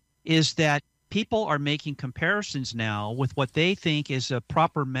with it, is that people are making comparisons now with what they think is a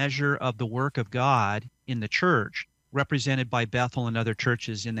proper measure of the work of God in the church, represented by Bethel and other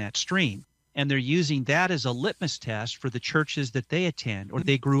churches in that stream. And they're using that as a litmus test for the churches that they attend or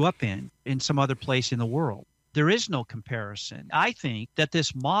they grew up in some other place in the world. There is no comparison. I think that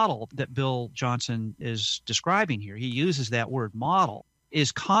this model that Bill Johnson is describing here, he uses that word model,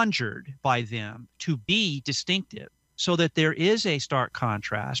 is conjured by them to be distinctive, so that there is a stark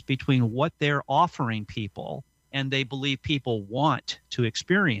contrast between what they're offering people and they believe people want to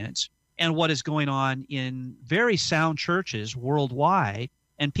experience and what is going on in very sound churches worldwide.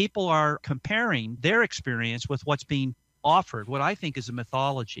 And people are comparing their experience with what's being offered, what I think is a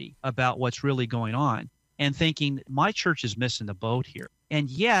mythology about what's really going on, and thinking my church is missing the boat here.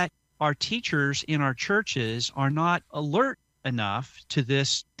 And yet our teachers in our churches are not alert enough to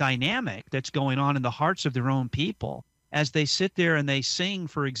this dynamic that's going on in the hearts of their own people as they sit there and they sing,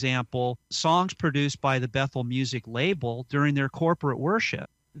 for example, songs produced by the Bethel Music label during their corporate worship.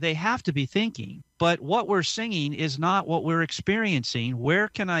 They have to be thinking, but what we're singing is not what we're experiencing. Where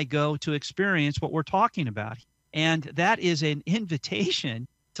can I go to experience what we're talking about? And that is an invitation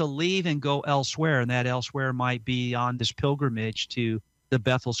to leave and go elsewhere, and that elsewhere might be on this pilgrimage to the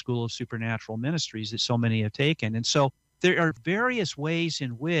Bethel School of Supernatural Ministries that so many have taken. And so there are various ways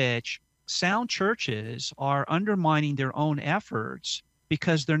in which sound churches are undermining their own efforts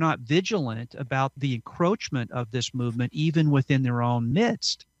because they're not vigilant about the encroachment of this movement even within their own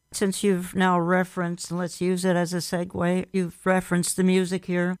midst. Since you've now referenced, and let's use it as a segue, you've referenced the music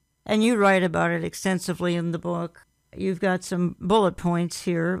here, and you write about it extensively in the book. You've got some bullet points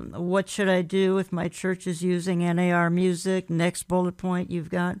here. What should I do if my church is using NAR music? Next bullet point you've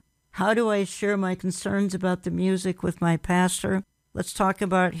got, how do I share my concerns about the music with my pastor? Let's talk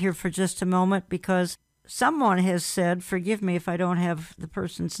about it here for just a moment, because someone has said, forgive me if I don't have the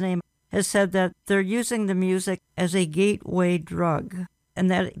person's name, has said that they're using the music as a gateway drug, and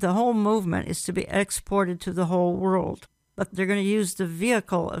that the whole movement is to be exported to the whole world. But they're going to use the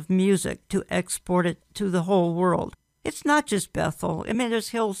vehicle of music to export it to the whole world. It's not just Bethel. I mean,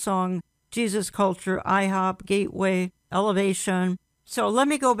 there's Hillsong, Jesus Culture, IHOP, Gateway, Elevation. So let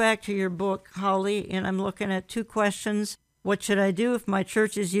me go back to your book, Holly, and I'm looking at 2 questions. What should I do if my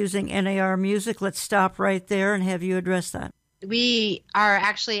church is using NAR music? Let's stop right there and have you address that. We are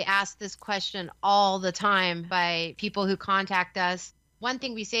actually asked this question all the time by people who contact us. One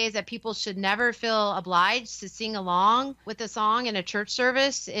thing we say is that people should never feel obliged to sing along with a song in a church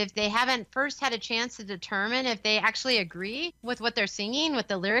service if they haven't first had a chance to determine if they actually agree with what they're singing, with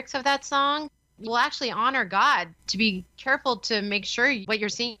the lyrics of that song. We'll actually honor God to be careful to make sure what you're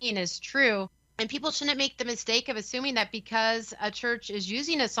singing is true. And people shouldn't make the mistake of assuming that because a church is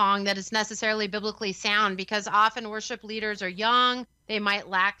using a song that is necessarily biblically sound, because often worship leaders are young, they might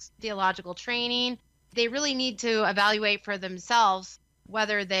lack theological training. They really need to evaluate for themselves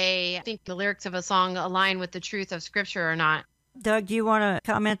whether they think the lyrics of a song align with the truth of Scripture or not. Doug, do you want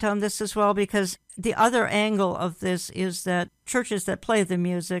to comment on this as well? Because the other angle of this is that churches that play the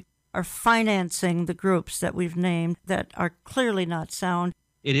music are financing the groups that we've named that are clearly not sound.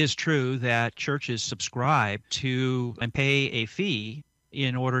 It is true that churches subscribe to and pay a fee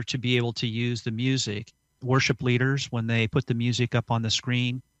in order to be able to use the music. Worship leaders, when they put the music up on the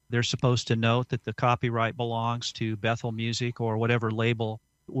screen, they're supposed to note that the copyright belongs to Bethel Music or whatever label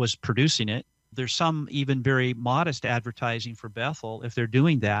was producing it. There's some even very modest advertising for Bethel if they're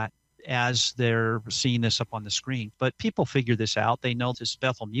doing that as they're seeing this up on the screen. But people figure this out. They know this is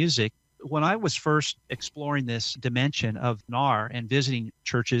Bethel Music. When I was first exploring this dimension of NAR and visiting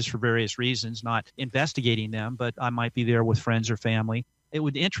churches for various reasons, not investigating them, but I might be there with friends or family, it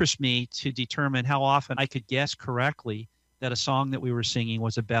would interest me to determine how often I could guess correctly that a song that we were singing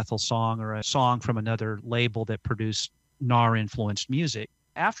was a Bethel song or a song from another label that produced NAR-influenced music.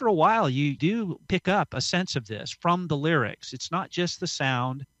 After a while, you do pick up a sense of this from the lyrics. It's not just the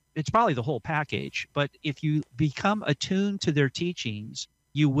sound. It's probably the whole package. But if you become attuned to their teachings,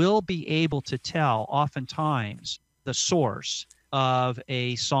 you will be able to tell oftentimes the source of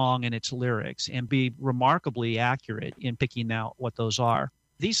a song and its lyrics and be remarkably accurate in picking out what those are.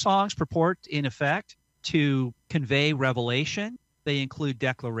 These songs purport, in effect, to convey revelation. They include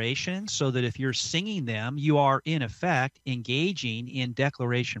declarations so that if you're singing them, you are, in effect, engaging in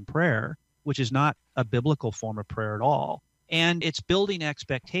declaration prayer, which is not a biblical form of prayer at all. And it's building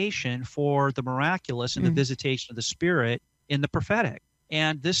expectation for the miraculous and the visitation of the Spirit in the prophetic.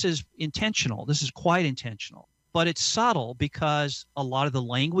 And this is intentional. This is quite intentional. But it's subtle because a lot of the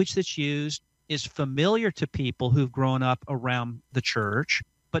language that's used is familiar to people who've grown up around the church,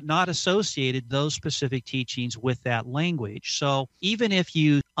 but not associated those specific teachings with that language. So even if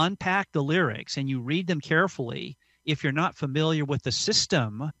you unpack the lyrics and you read them carefully, if you're not familiar with the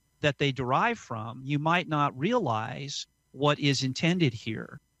system that they derive from, you might not realize what is intended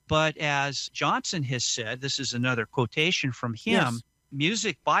here. But as Johnson has said, this is another quotation from him, Yes.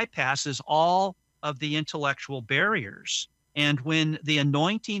 music bypasses all of the intellectual barriers. And when the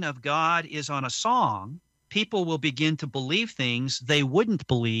anointing of God is on a song, people will begin to believe things they wouldn't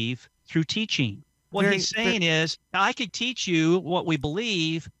believe through teaching. What he's saying is, I could teach you what we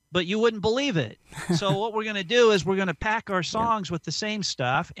believe, but you wouldn't believe it. So what we're going to do is we're going to pack our songs with the same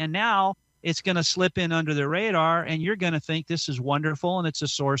stuff, and now it's going to slip in under the radar, and you're going to think this is wonderful, and it's a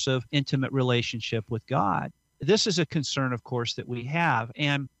source of intimate relationship with God. This is a concern, of course, that we have.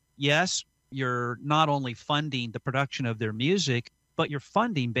 And yes, you're not only funding the production of their music, but you're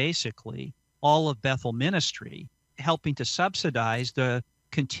funding basically all of Bethel ministry, helping to subsidize the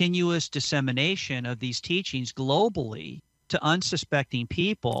continuous dissemination of these teachings globally to unsuspecting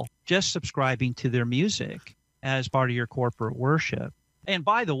people just subscribing to their music as part of your corporate worship. And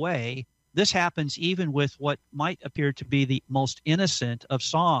by the way, this happens even with what might appear to be the most innocent of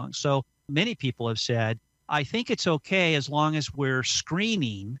songs. So many people have said, I think it's okay as long as we're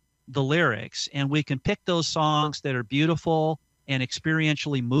screening the lyrics and we can pick those songs that are beautiful and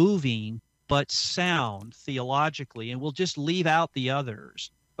experientially moving, but sound theologically, and we'll just leave out the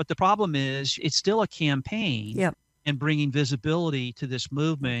others. But the problem is it's still a campaign and bringing visibility to this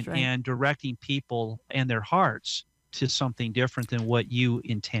movement and directing people and their hearts to something different than what you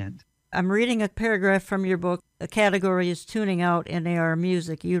intend. I'm reading a paragraph from your book. The category is tuning out NAR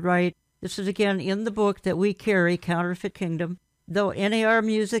music. You write, this is again in the book that we carry, Counterfeit Kingdom. Though NAR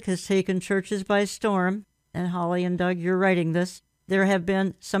music has taken churches by storm, and Holly and Doug, you're writing this, there have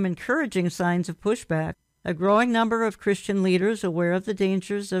been some encouraging signs of pushback. A growing number of Christian leaders aware of the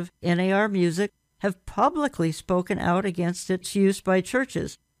dangers of NAR music have publicly spoken out against its use by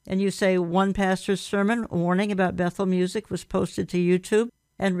churches. And you say one pastor's sermon warning about Bethel music was posted to YouTube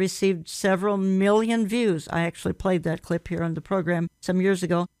and received several million views. I actually played that clip here on the program some years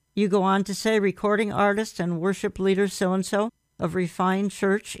ago. You go on to say recording artist and worship leader so-and-so of Refined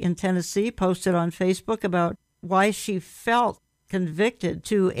Church in Tennessee posted on Facebook about why she felt convicted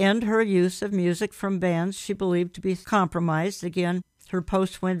to end her use of music from bands she believed to be compromised. Again, her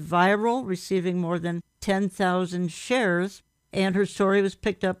post went viral, receiving more than 10,000 shares, and her story was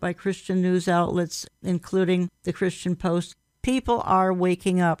picked up by Christian news outlets, including the Christian Post. People are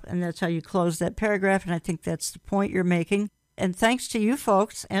waking up, and that's how you close that paragraph, and I think that's the point you're making. And thanks to you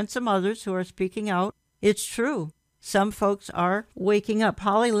folks and some others who are speaking out, it's true. Some folks are waking up.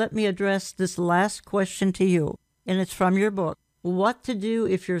 Holly, let me address this last question to you, and it's from your book. What to do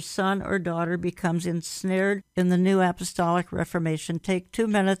if your son or daughter becomes ensnared in the New Apostolic Reformation? Take 2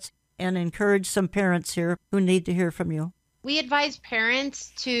 minutes and encourage some parents here who need to hear from you. We advise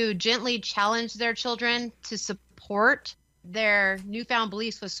parents to gently challenge their children to support their newfound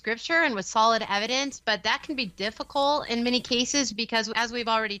beliefs with scripture and with solid evidence, but that can be difficult in many cases because, as we've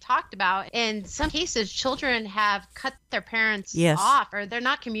already talked about, in some cases children have cut their parents off, or they're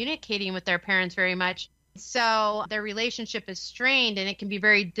not communicating with their parents very much. So their relationship is strained and it can be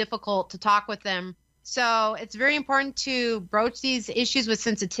very difficult to talk with them. So it's very important to broach these issues with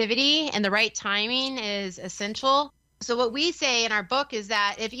sensitivity, and the right timing is essential. So what we say in our book is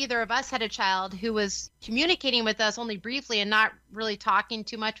that if either of us had a child who was communicating with us only briefly and not really talking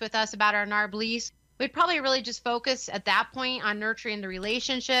too much with us about our NAR beliefs, we'd probably really just focus at that point on nurturing the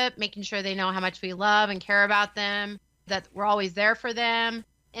relationship, making sure they know how much we love and care about them, that we're always there for them.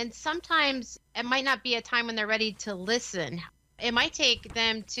 And sometimes it might not be a time when they're ready to listen. It might take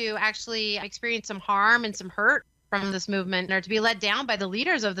them to actually experience some harm and some hurt from this movement, or to be let down by the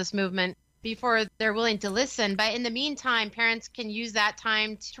leaders of this movement before they're willing to listen. But in the meantime, parents can use that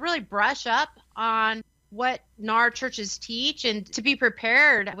time to really brush up on what NAR churches teach and to be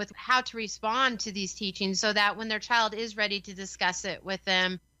prepared with how to respond to these teachings so that when their child is ready to discuss it with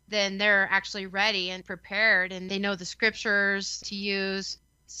them, then they're actually ready and prepared and they know the scriptures to use.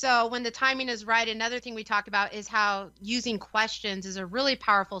 So when the timing is right, another thing we talk about is how using questions is a really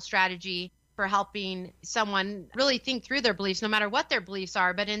powerful strategy for helping someone really think through their beliefs, no matter what their beliefs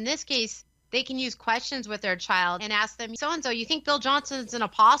are. But in this case, they can use questions with their child and ask them, so-and-so, you think Bill Johnson's an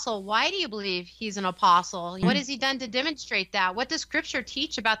apostle? Why do you believe he's an apostle? What has he done to demonstrate that? What does scripture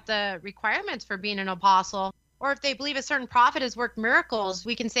teach about the requirements for being an apostle? Or if they believe a certain prophet has worked miracles,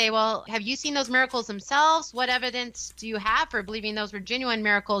 we can say, well, have you seen those miracles themselves? What evidence do you have for believing those were genuine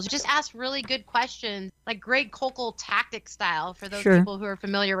miracles? Just ask really good questions, like Greg Koukl tactic style, for those people who are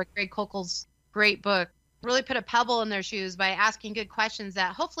familiar with Greg Koukl's great book. Really put a pebble in their shoes by asking good questions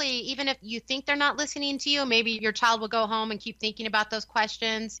that hopefully, even if you think they're not listening to you, maybe your child will go home and keep thinking about those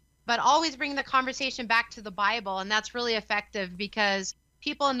questions, but always bring the conversation back to the Bible. And that's really effective because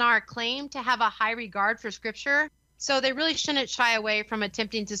people in NAR claim to have a high regard for Scripture. So they really shouldn't shy away from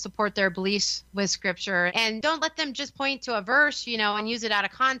attempting to support their beliefs with Scripture. And don't let them just point to a verse, and use it out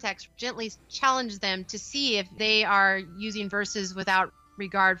of context. Gently challenge them to see if they are using verses without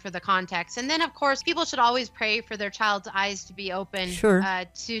regard for the context. And then, of course, people should always pray for their child's eyes to be open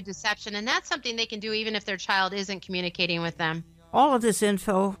to deception. And that's something they can do even if their child isn't communicating with them. All of this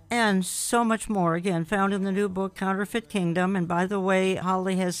info and so much more, again, found in the new book, Counterfeit Kingdom. And by the way,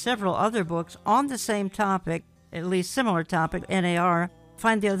 Holly has several other books on the same topic, at least similar topic, NAR.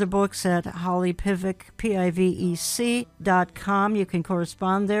 Find the other books at hollypivec, PIVEC.com. You can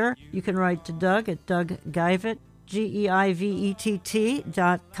correspond there. You can write to Doug at Doug Geivett,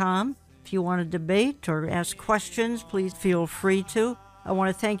 GEIVETT.com. If you want to debate or ask questions, please feel free to. I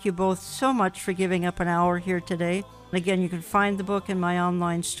want to thank you both so much for giving up an hour here today. Again, you can find the book in my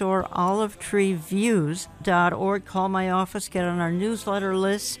online store, olivetreeviews.org. Call my office, get on our newsletter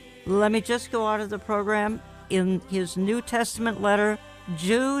list. Let me just go out of the program. In his New Testament letter,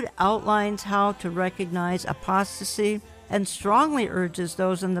 Jude outlines how to recognize apostasy and strongly urges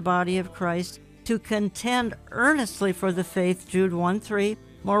those in the body of Christ to contend earnestly for the faith, Jude 1:3.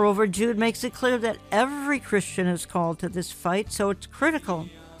 Moreover, Jude makes it clear that every Christian is called to this fight, so it's critical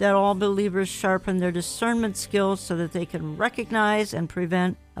that all believers sharpen their discernment skills so that they can recognize and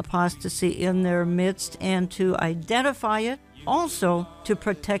prevent apostasy in their midst and to identify it, also to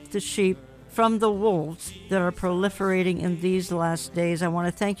protect the sheep from the wolves that are proliferating in these last days. I want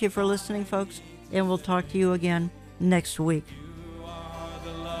to thank you for listening, folks, and we'll talk to you again next week.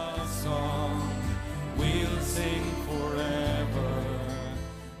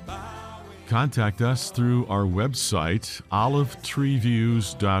 Contact us through our website,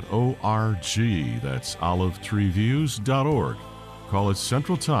 olivetreeviews.org. That's olivetreeviews.org. Call us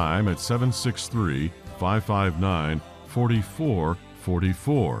Central Time at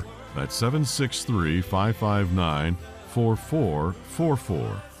 763-559-4444. That's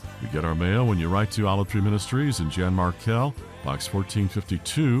 763-559-4444. You get our mail when you write to Olive Tree Ministries in Jan Markell, Box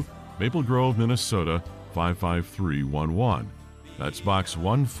 1452, Maple Grove, Minnesota, 55311. That's Box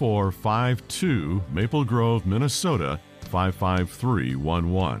 1452, Maple Grove, Minnesota,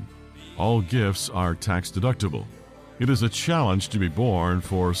 55311. All gifts are tax deductible. It is a challenge to be born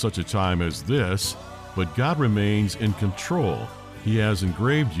for such a time as this, but God remains in control. He has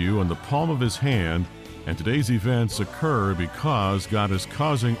engraved you on the palm of His hand, and today's events occur because God is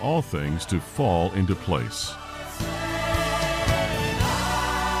causing all things to fall into place.